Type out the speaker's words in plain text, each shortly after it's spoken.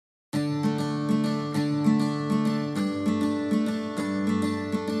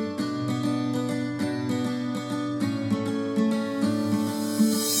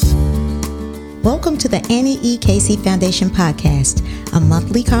Welcome to the Annie E. Casey Foundation Podcast, a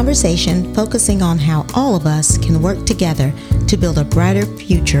monthly conversation focusing on how all of us can work together to build a brighter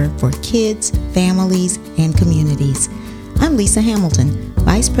future for kids, families, and communities. I'm Lisa Hamilton,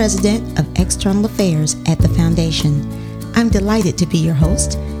 Vice President of External Affairs at the Foundation. I'm delighted to be your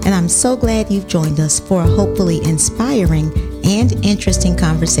host, and I'm so glad you've joined us for a hopefully inspiring and interesting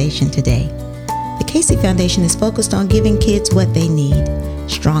conversation today. The Casey Foundation is focused on giving kids what they need: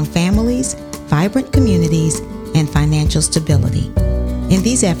 strong families, vibrant communities, and financial stability. In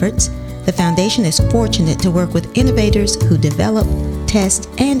these efforts, the Foundation is fortunate to work with innovators who develop, test,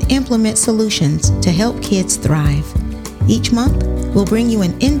 and implement solutions to help kids thrive. Each month, we'll bring you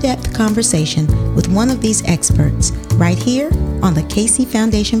an in-depth conversation with one of these experts right here on the Casey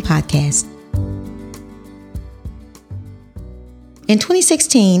Foundation Podcast. In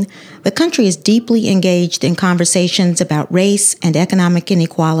 2016, the country is deeply engaged in conversations about race and economic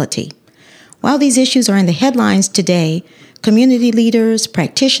inequality. While these issues are in the headlines today, community leaders,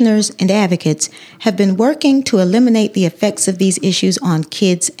 practitioners, and advocates have been working to eliminate the effects of these issues on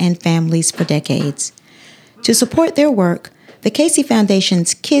kids and families for decades. To support their work, the Casey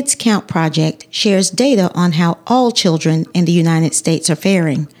Foundation's Kids Count project shares data on how all children in the United States are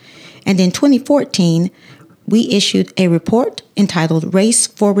faring. And in 2014, we issued a report entitled Race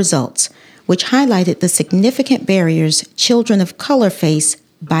for Results, which highlighted the significant barriers children of color face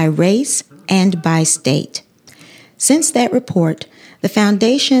by race and by state. Since that report, the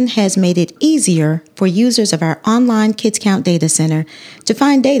Foundation has made it easier for users of our online Kids Count Data Center to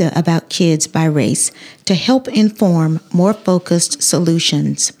find data about kids by race to help inform more focused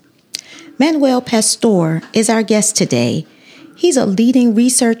solutions. Manuel Pastor is our guest today. He's a leading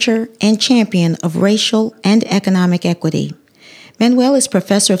researcher and champion of racial and economic equity. Manuel is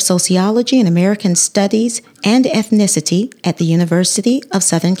professor of sociology and American studies and ethnicity at the University of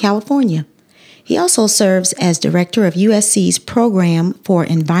Southern California. He also serves as director of USC's Program for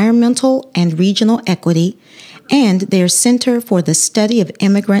Environmental and Regional Equity and their Center for the Study of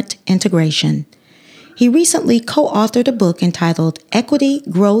Immigrant Integration. He recently co-authored a book entitled Equity,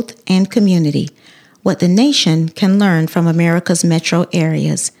 Growth, and Community: What the Nation Can Learn from America's Metro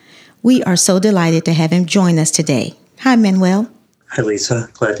Areas. We are so delighted to have him join us today. Hi, Manuel. Hi, Lisa.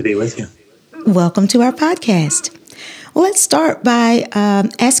 Glad to be with you. Welcome to our podcast. Well, let's start by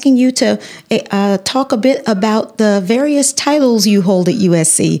asking you to talk a bit about the various titles you hold at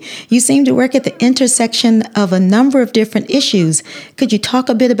USC. You seem to work at the intersection of a number of different issues. Could you talk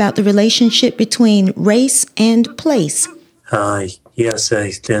a bit about the relationship between race and place? Yes,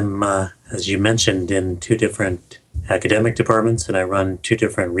 I'm, as you mentioned, in two different academic departments, and I run two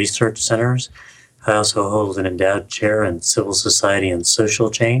different research centers. I also hold an endowed chair in civil society and social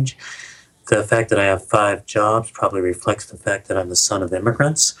change. The fact that I have 5 jobs probably reflects the fact that I'm the son of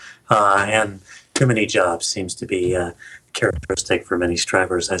immigrants, and too many jobs seems to be characteristic for many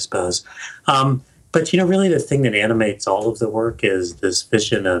strivers, I suppose. But, really the thing that animates all of the work is this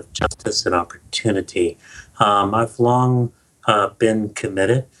vision of justice and opportunity. I've long been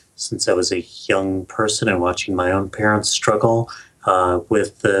committed since I was a young person and watching my own parents struggle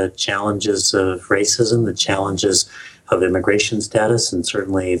with the challenges of racism, the challenges of immigration status, and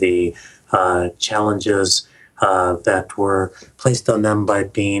certainly the challenges that were placed on them by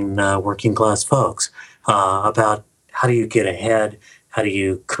being working class folks, about how do you get ahead, how do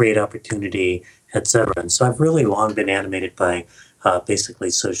you create opportunity, etc. And so I've really long been animated by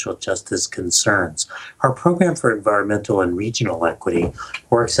basically social justice concerns. Our program for environmental and regional equity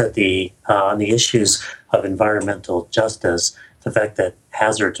works at on the issues of environmental justice, the fact that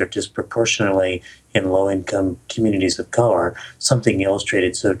hazards are disproportionately in low-income communities of color, something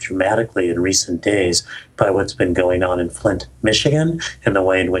illustrated so dramatically in recent days by what's been going on in Flint, Michigan, and the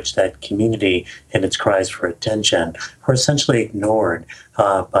way in which that community and its cries for attention were essentially ignored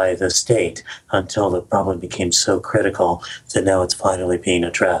by the state until the problem became so critical that now it's finally being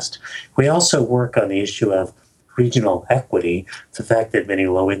addressed. We also work on the issue of regional equity, the fact that many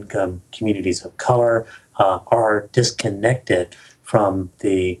low-income communities of color are disconnected from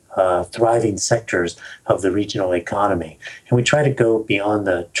the thriving sectors of the regional economy. And we try to go beyond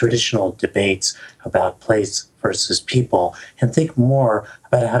the traditional debates about place versus people and think more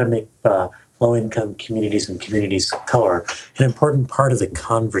about how to make low-income communities and communities of color an important part of the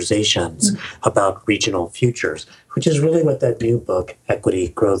conversations about regional futures, which is really what that new book, Equity,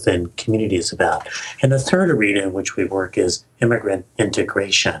 Growth, and Community, is about. And the third arena in which we work is immigrant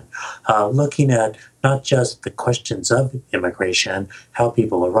integration, looking at not just the questions of immigration, how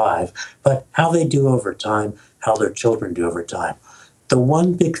people arrive, but how they do over time, how their children do over time. The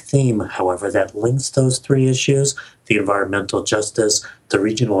one big theme, however, that links those three issues, the environmental justice, the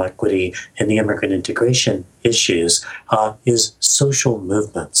regional equity, and the immigrant integration issues, is social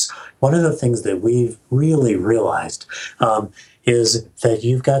movements. One of the things that we've really realized is that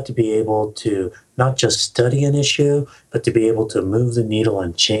you've got to be able to not just study an issue, but to be able to move the needle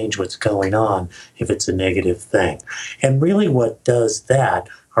and change what's going on if it's a negative thing. And really what does that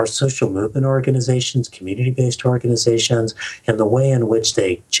are social movement organizations, community-based organizations, and the way in which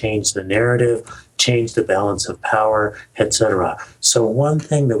they change the narrative, change the balance of power, etc. So one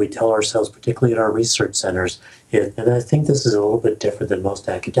thing that we tell ourselves, particularly in our research centers, is, and I think this is a little bit different than most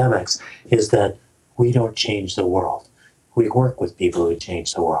academics, is that we don't change the world. We work with people who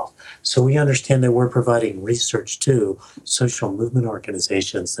change the world. So we understand that we're providing research to social movement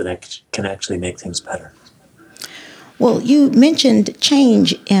organizations that can actually make things better. Well, you mentioned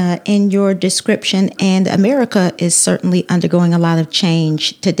change in your description, and America is certainly undergoing a lot of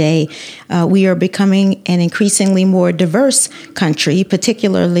change today. We are becoming an increasingly more diverse country,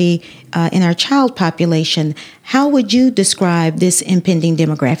 particularly in our child population. How would you describe this impending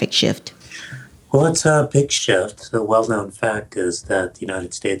demographic shift? Well, it's a big shift. The well-known fact is that the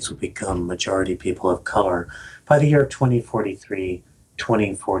United States will become majority people of color by the year 2043,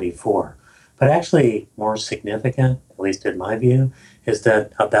 2044. But actually more significant, at least in my view, is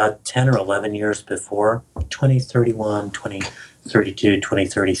that about 10 or 11 years before 2031, 2032,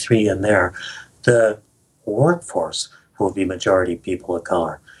 2033, and there, the workforce will be majority people of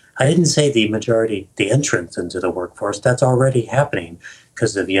color. I didn't say the entrance into the workforce. That's already happening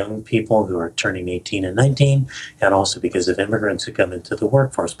because of young people who are turning 18 and 19, and also because of immigrants who come into the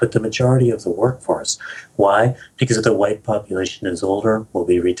workforce. But the majority of the workforce. Why? Because the white population is older, will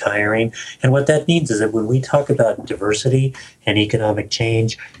be retiring. And what that means is that when we talk about diversity and economic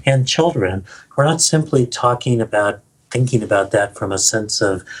change and children, we're not simply thinking about that from a sense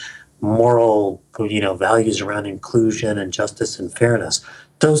of moral, values around inclusion and justice and fairness.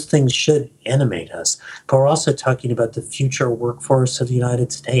 Those things should animate us. But we're also talking about the future workforce of the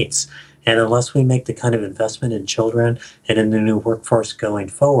United States. And unless we make the kind of investment in children and in the new workforce going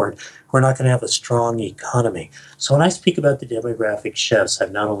forward, we're not going to have a strong economy. So when I speak about the demographic shifts,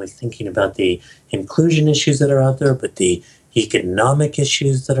 I'm not only thinking about the inclusion issues that are out there, but the economic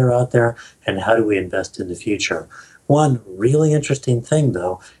issues that are out there, and how do we invest in the future. One really interesting thing,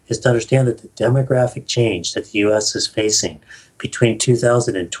 though, is to understand that the demographic change that the U.S. is facing between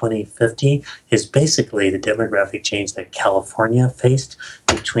 2000 and 2050 is basically the demographic change that California faced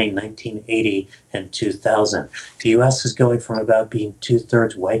between 1980 and 2000. The U.S. is going from about being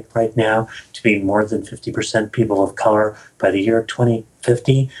two-thirds white right now to being more than 50% people of color by the year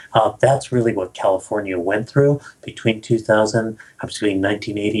 2050. That's really what California went through between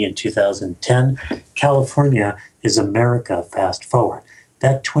 1980 and 2010. California is America fast forward.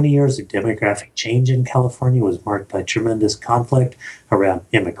 That 20 years of demographic change in California was marked by tremendous conflict around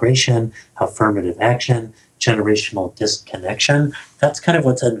immigration, affirmative action, generational disconnection. That's kind of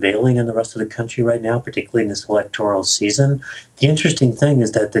what's unveiling in the rest of the country right now, particularly in this electoral season. The interesting thing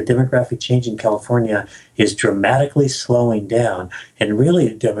is that the demographic change in California is dramatically slowing down, and really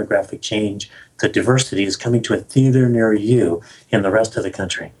the demographic change, the diversity, is coming to a theater near you in the rest of the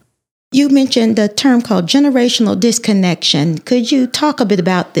country. You mentioned a term called generational disconnection. Could you talk a bit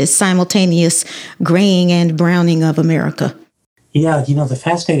about this simultaneous graying and browning of America? Yeah, the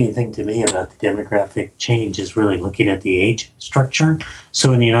fascinating thing to me about the demographic change is really looking at the age structure.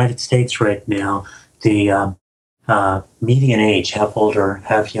 So in the United States right now, the median age, half older,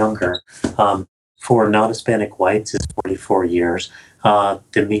 half younger, for non-Hispanic whites is 44 years.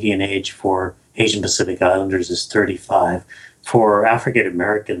 The median age for Asian Pacific Islanders is 35. For African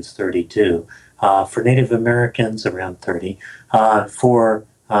Americans, 32. For Native Americans, around 30. For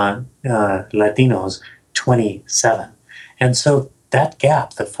Latinos, 27. And so that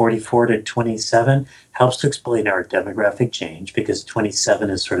gap, the 44 to 27, helps to explain our demographic change, because 27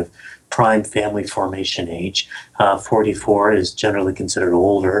 is sort of prime family formation age. 44 is generally considered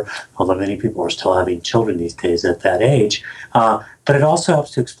older, although many people are still having children these days at that age. But it also helps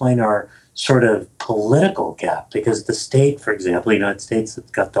to explain our sort of political gap, because the state, for example, the United States,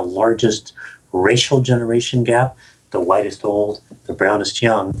 that's got the largest racial generation gap, the whitest old, the brownest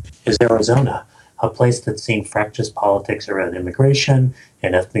young, is Arizona, a place that's seen fractious politics around immigration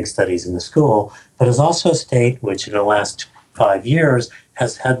and ethnic studies in the school, but is also a state which in the last 5 years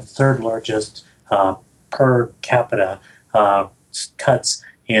has had the third largest per capita cuts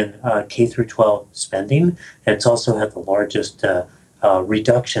in K through 12 spending. It's also had the largest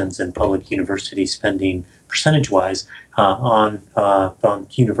reductions in public university spending percentage-wise on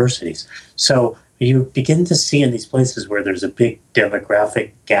universities. So, you begin to see in these places where there's a big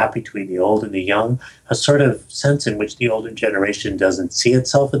demographic gap between the old and the young, a sort of sense in which the older generation doesn't see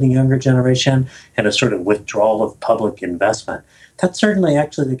itself in the younger generation, and a sort of withdrawal of public investment. That's certainly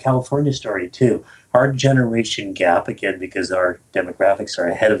actually the California story, too. Our generation gap, again, because our demographics are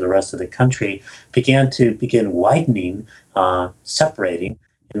ahead of the rest of the country, began widening, separating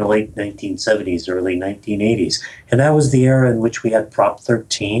in the late 1970s, early 1980s. And that was the era in which we had Prop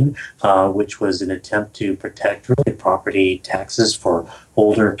 13, which was an attempt to protect really property taxes for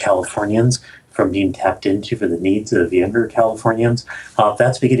older Californians from being tapped into for the needs of younger Californians.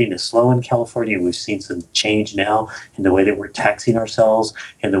 That's beginning to slow in California. We've seen some change now in the way that we're taxing ourselves,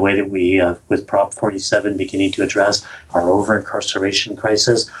 and the way that we, with Prop 47, beginning to address our over-incarceration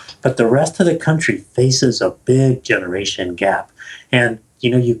crisis. But the rest of the country faces a big generation gap. And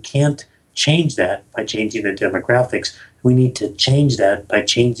you can't change that by changing the demographics. We need to change that by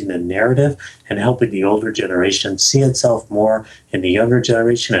changing the narrative and helping the older generation see itself more in the younger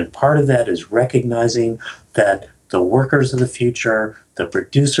generation. And part of that is recognizing that the workers of the future, the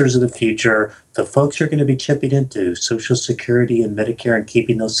producers of the future, the folks who are going to be chipping into Social Security and Medicare and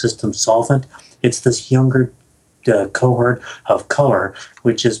keeping those systems solvent, it's this younger cohort of color,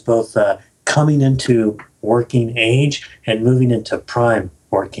 which is both coming into working age and moving into prime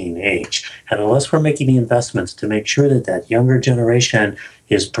working age. And unless we're making the investments to make sure that that younger generation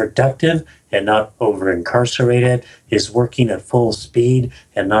is productive and not over incarcerated, is working at full speed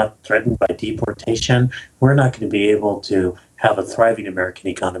and not threatened by deportation, we're not going to be able to have a thriving American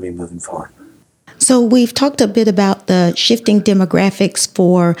economy moving forward. So we've talked a bit about the shifting demographics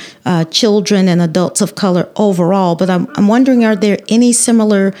for children and adults of color overall, but I'm wondering, are there any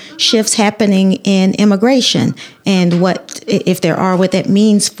similar shifts happening in immigration, and what, if there are, what that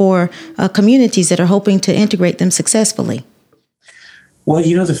means for communities that are hoping to integrate them successfully? Well,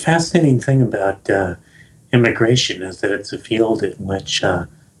 the fascinating thing about immigration is that it's a field in which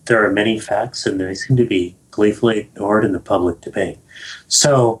there are many facts, and they seem to be gleefully ignored in the public debate.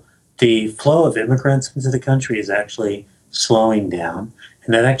 So the flow of immigrants into the country is actually slowing down,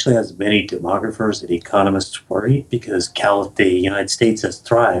 and that actually has many demographers and economists worried, because the United States has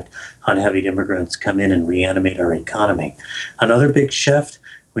thrived on having immigrants come in and reanimate our economy. Another big shift,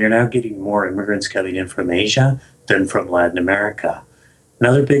 we are now getting more immigrants coming in from Asia than from Latin America.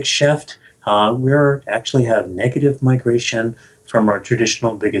 Another big shift, we actually have negative migration from our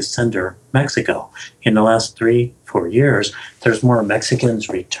traditional biggest sender, Mexico. In the last 3-4 years, there's more Mexicans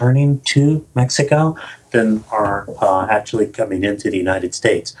returning to Mexico than are actually coming into the United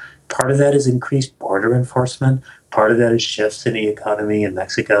States. Part of that is increased border enforcement. Part of that is shifts in the economy in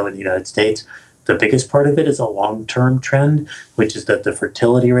Mexico and the United States. The biggest part of it is a long-term trend, which is that the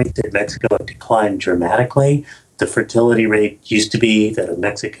fertility rates in Mexico have declined dramatically. The fertility rate used to be that a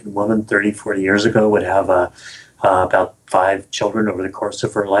Mexican woman 30, 40 years ago would have about 5 children over the course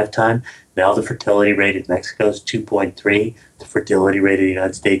of her lifetime. Now the fertility rate in Mexico is 2.3. The fertility rate in the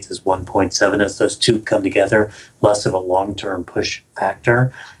United States is 1.7. As those two come together, less of a long-term push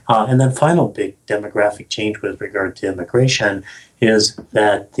factor. And then final big demographic change with regard to immigration is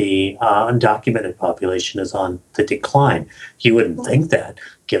that the undocumented population is on the decline. You wouldn't think that,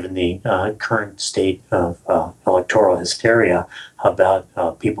 given the current state of electoral hysteria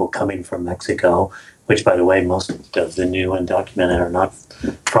about people coming from Mexico, which, by the way, most of the new undocumented are not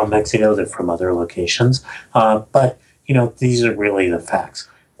from Mexico, they're from other locations. But these are really the facts.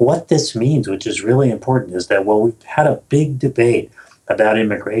 What this means, which is really important, is that while we've had a big debate about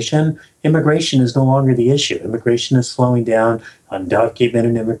immigration is no longer the issue. Immigration is slowing down.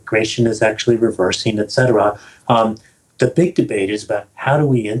 Undocumented immigration is actually reversing, et cetera. The big debate is about how do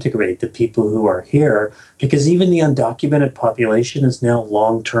we integrate the people who are here, because even the undocumented population is now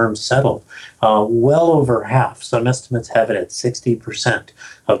long-term settled. Well over half, some estimates have it at 60%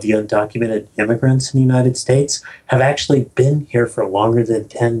 of the undocumented immigrants in the United States have actually been here for longer than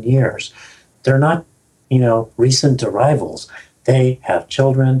 10 years. They're not, recent arrivals. They have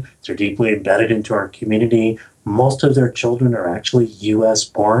children. They're deeply embedded into our community. Most of their children are actually U.S.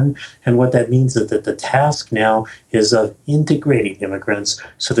 born. And what that means is that the task now is of integrating immigrants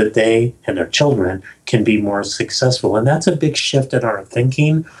so that they and their children can be more successful. And that's a big shift in our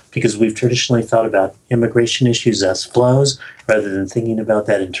thinking, because we've traditionally thought about immigration issues as flows rather than thinking about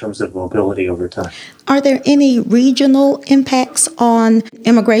that in terms of mobility over time. Are there any regional impacts on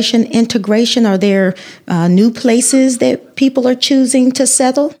immigration integration? Are there new places that people are choosing to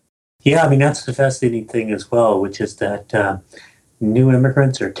settle? Yeah, that's the fascinating thing as well, which is that new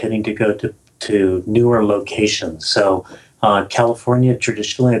immigrants are tending to go to newer locations. So California,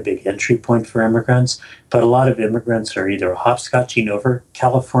 traditionally a big entry point for immigrants, but a lot of immigrants are either hopscotching over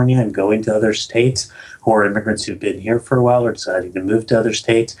California and going to other states, or immigrants who've been here for a while are deciding to move to other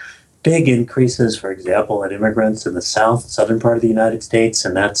states. Big increases, for example, in immigrants in the southern part of the United States,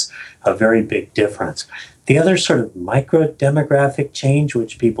 and that's a very big difference. The other sort of micro demographic change,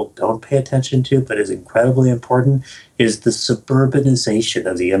 which people don't pay attention to but is incredibly important, is the suburbanization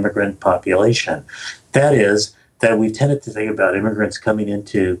of the immigrant population. That is, that we've tended to think about immigrants coming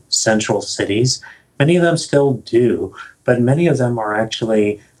into central cities. Many of them still do, but many of them are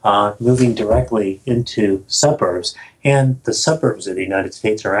actually moving directly into suburbs. And the suburbs of the United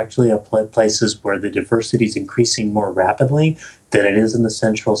States are actually places where the diversity is increasing more rapidly than it is in the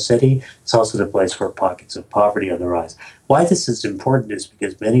central city. It's also the place where pockets of poverty are on the rise. Why this is important is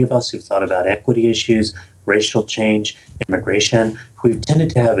because many of us who've thought about equity issues, racial change, immigration, we've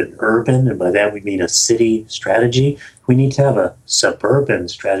tended to have an urban, and by that we mean a city strategy. We need to have a suburban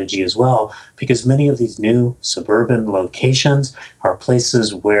strategy as well, because many of these new suburban locations are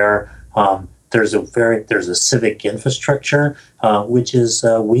places where there's a civic infrastructure which is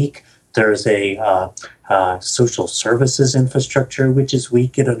weak. There's a social services infrastructure which is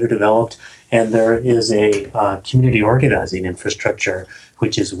weak and underdeveloped, and there is a community organizing infrastructure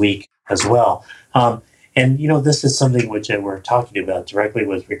which is weak as well. And this is something which we're talking about directly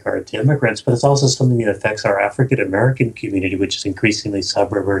with regard to immigrants, but it's also something that affects our African American community, which is increasingly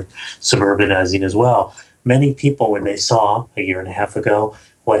suburbanizing as well. Many people, when they saw a year and a half ago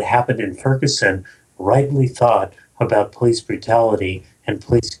what happened in Ferguson, rightly thought about police brutality and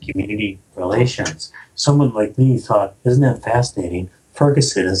police community relations. Someone like me thought, isn't that fascinating?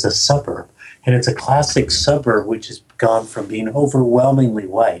 Ferguson is a suburb, and it's a classic suburb which has gone from being overwhelmingly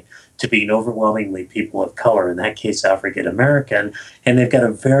white to being overwhelmingly people of color, in that case African American, and they've got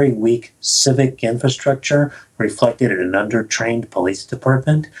a very weak civic infrastructure reflected in an undertrained police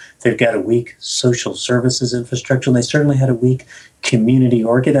department. They've got a weak social services infrastructure, and they certainly had a weak community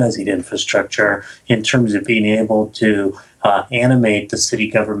organizing infrastructure in terms of being able to animate the city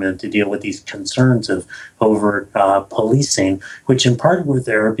government to deal with these concerns of over policing, which in part were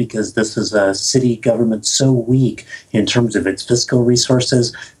there because this is a city government so weak in terms of its fiscal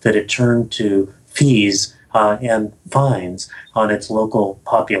resources that it turned to fees and fines on its local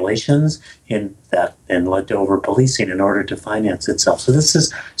populations and led to over policing in order to finance itself. So this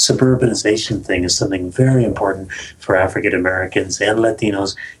suburbanization thing is something very important for African Americans and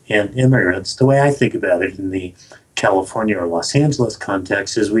Latinos and immigrants. The way I think about it in the California or Los Angeles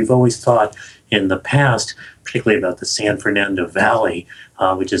context is we've always thought in the past, particularly about the San Fernando Valley,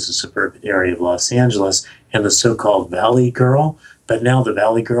 which is a suburban area of Los Angeles, and the so-called Valley Girl. But now the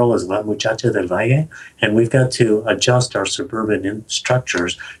Valley Girl is La Muchacha del Valle, and we've got to adjust our suburban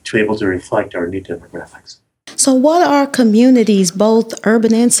structures to be able to reflect our new demographics. So what are communities, both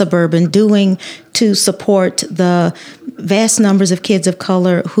urban and suburban, doing to support the vast numbers of kids of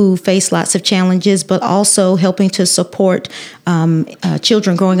color who face lots of challenges, but also helping to support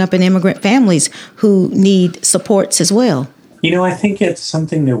children growing up in immigrant families who need supports as well? I think it's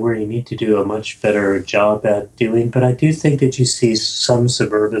something that we need to do a much better job at doing, but I do think that you see some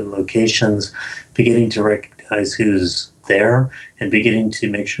suburban locations beginning to recognize who's there and beginning to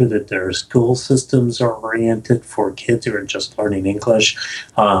make sure that their school systems are oriented for kids who are just learning English,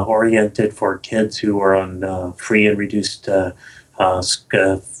 oriented for kids who are on free and reduced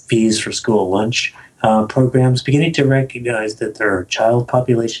fees for school lunch programs, beginning to recognize that their child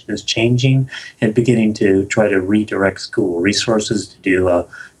population is changing and beginning to try to redirect school resources to do a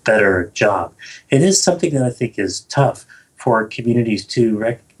better job. It is something that I think is tough for communities to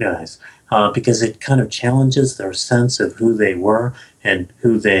recognize because it kind of challenges their sense of who they were and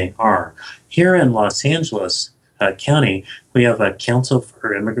who they are. Here in Los Angeles County, we have a Council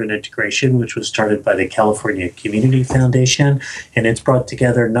for Immigrant Integration, which was started by the California Community Foundation, and it's brought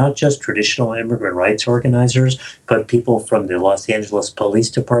together not just traditional immigrant rights organizers, but people from the Los Angeles Police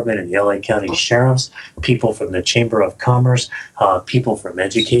Department and the LA County Sheriffs, people from the Chamber of Commerce, people from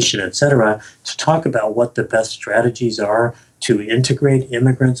education, etc., to talk about what the best strategies are to integrate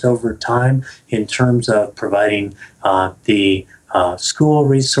immigrants over time in terms of providing the school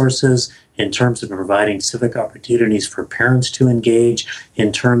resources, in terms of providing civic opportunities for parents to engage,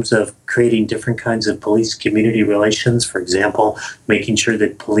 in terms of creating different kinds of police-community relations. For example, making sure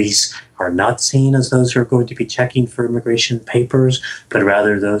that police are not seen as those who are going to be checking for immigration papers, but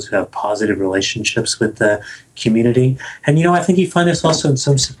rather those who have positive relationships with the community. And, I think you find this also in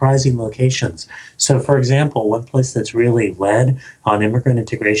some surprising locations. So, for example, one place that's really led on immigrant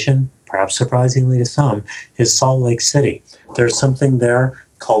integration, perhaps surprisingly to some, is Salt Lake City. There's something there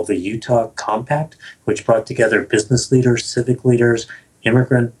called the Utah Compact, which brought together business leaders, civic leaders,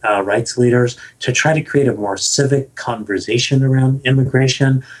 immigrant rights leaders to try to create a more civic conversation around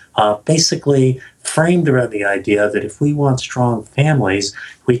immigration, basically framed around the idea that if we want strong families,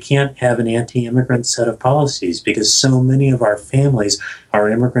 we can't have an anti-immigrant set of policies because so many of our families are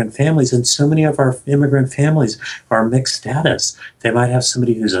immigrant families, and so many of our immigrant families are mixed status. They might have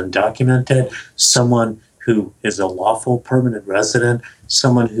somebody who's undocumented, someone who is a lawful permanent resident,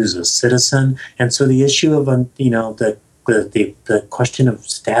 someone who's a citizen. And so the issue of, the question of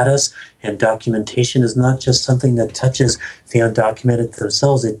status and documentation is not just something that touches the undocumented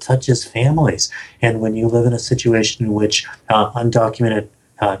themselves, it touches families. And when you live in a situation in which undocumented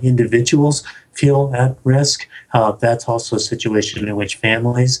individuals feel at risk, that's also a situation in which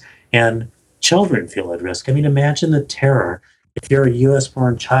families and children feel at risk. I mean, imagine the terror if you're a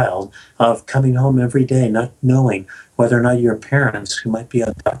U.S.-born child of coming home every day not knowing whether or not your parents, who might be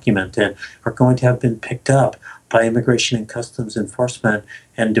undocumented, are going to have been picked up by Immigration and Customs Enforcement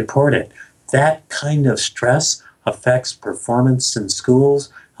and deported. That kind of stress affects performance in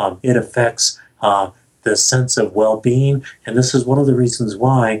schools. It affects the sense of well-being. And this is one of the reasons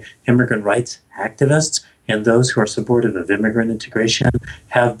why immigrant rights activists and those who are supportive of immigrant integration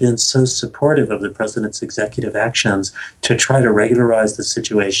have been so supportive of the president's executive actions to try to regularize the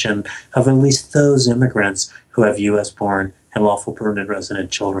situation of at least those immigrants who have U.S.-born and lawful permanent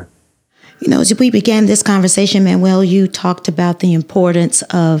resident children. You know, as we began this conversation, Manuel, you talked about the importance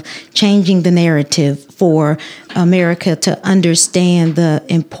of changing the narrative for America to understand the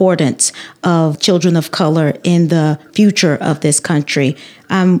importance of children of color in the future of this country.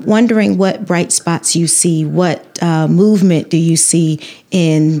 I'm wondering what bright spots you see, what movement do you see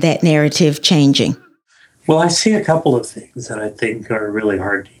in that narrative changing? Well, I see a couple of things that I think are really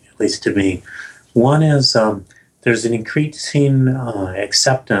heartening, at least to me. One is there's an increasing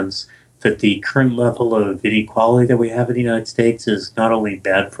acceptance that the current level of inequality that we have in the United States is not only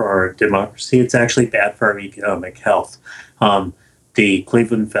bad for our democracy, it's actually bad for our economic health. The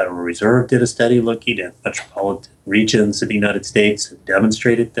Cleveland Federal Reserve did a study looking at metropolitan regions in the United States and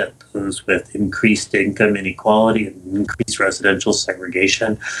demonstrated that those with increased income inequality and increased residential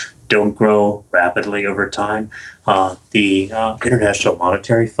segregation don't grow rapidly over time. The International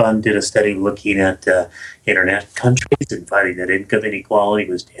Monetary Fund did a study looking at internet countries and finding that income inequality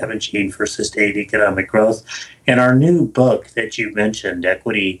was damaging for sustained economic growth. And our new book that you mentioned,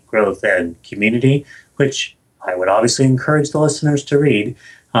 Equity, Growth, and Community, which I would obviously encourage the listeners to read,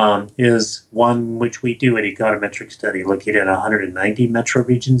 is one which we do an econometric study looking at 190 metro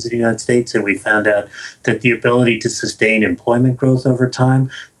regions in the United States, and we found out that the ability to sustain employment growth over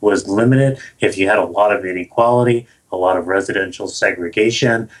time was limited if you had a lot of inequality, a lot of residential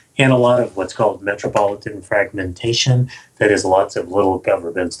segregation, and a lot of what's called metropolitan fragmentation. That is, lots of little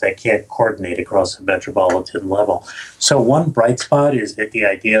governments that can't coordinate across a metropolitan level. So one bright spot is that the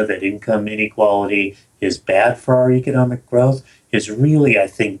idea that income inequality is bad for our economic growth is really, I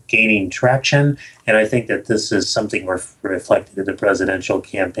think, gaining traction. And I think that this is something reflected in the presidential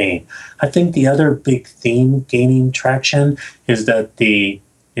campaign. I think the other big theme gaining traction is that the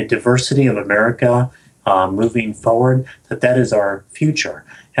diversity of America moving forward, that is our future.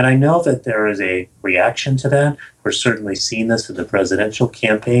 And I know that there is a reaction to that. We're certainly seeing this in the presidential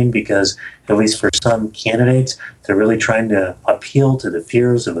campaign because, at least for some candidates, they're really trying to appeal to the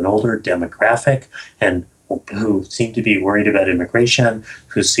fears of an older demographic and who seem to be worried about immigration,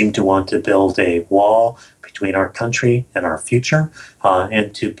 who seem to want to build a wall between our country and our future,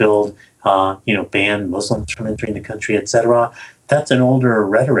 and to build, ban Muslims from entering the country, etc. That's an older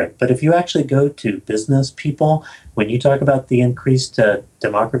rhetoric. But if you actually go to business people, when you talk about the increased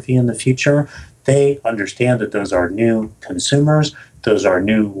demography in the future, they understand that those are new consumers, those are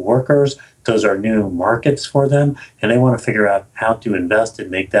new workers, those are new markets for them, and they want to figure out how to invest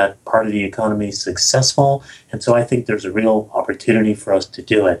and make that part of the economy successful. And so I think there's a real opportunity for us to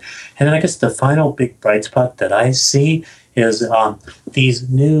do it. And then I guess the final big bright spot that I see is these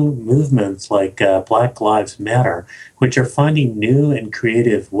new movements like Black Lives Matter, which are finding new and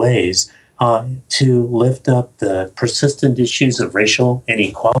creative ways to lift up the persistent issues of racial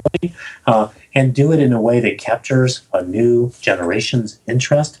inequality and do it in a way that captures a new generation's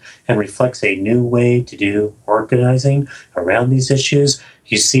interest and reflects a new way to do organizing around these issues.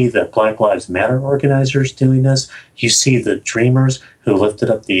 You see the Black Lives Matter organizers doing this. You see the Dreamers who lifted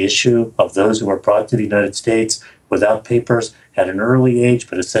up the issue of those who were brought to the United States without papers at an early age,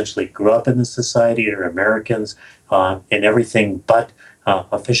 but essentially grew up in the society, are Americans in everything but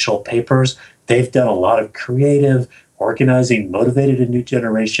official papers. They've done a lot of creative organizing, motivated a new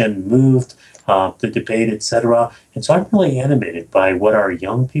generation, moved the debate, etc. And so I'm really animated by what our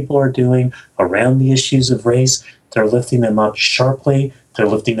young people are doing around the issues of race. They're lifting them up sharply. They're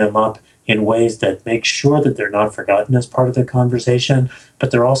lifting them up in ways that make sure that they're not forgotten as part of the conversation,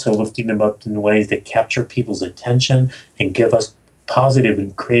 but they're also lifting them up in ways that capture people's attention and give us positive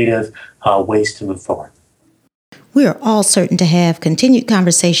and creative ways to move forward. We are all certain to have continued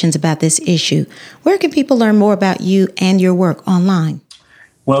conversations about this issue. Where can people learn more about you and your work online?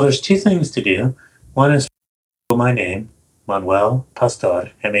 Well, there's two things to do. One is my name, Manuel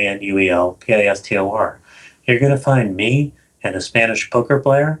Pastor, Manuel Pastor. You're going to find me and a Spanish poker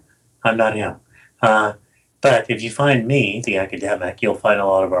player. I'm not him. But if you find me, the academic, you'll find a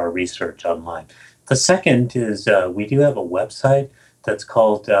lot of our research online. The second is we do have a website that's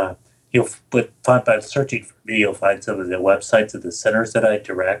called, you'll find by searching for me, you'll find some of the websites of the centers that I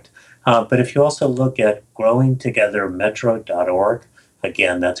direct. But if you also look at growingtogethermetro.org,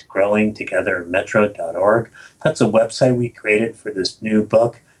 again, that's growingtogethermetro.org. That's a website we created for this new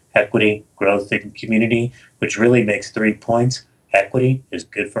book, Equity, Growth, and Community, which really makes 3 points. Equity is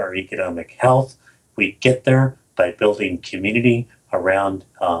good for our economic health. We get there by building community around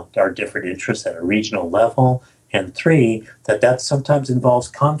our different interests at a regional level. And 3, that sometimes involves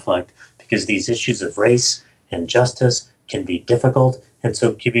conflict because these issues of race and justice can be difficult. And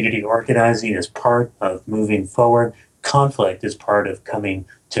so community organizing is part of moving forward. Conflict is part of coming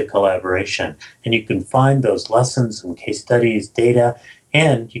to collaboration. And you can find those lessons and case studies, data,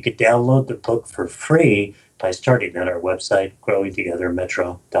 and you could download the book for free by starting at our website,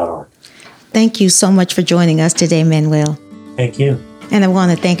 growingtogethermetro.org. Thank you so much for joining us today, Manuel. Thank you. And I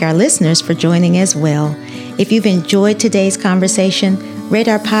want to thank our listeners for joining as well. If you've enjoyed today's conversation, rate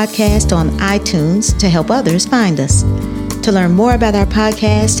our podcast on iTunes to help others find us. To learn more about our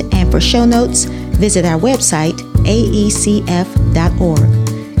podcast and for show notes, visit our website, aecf.org,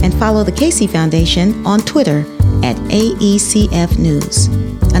 and follow the Casey Foundation on Twitter at AECF News.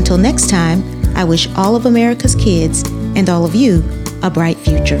 Until next time, I wish all of America's kids and all of you a bright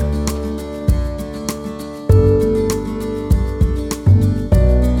future.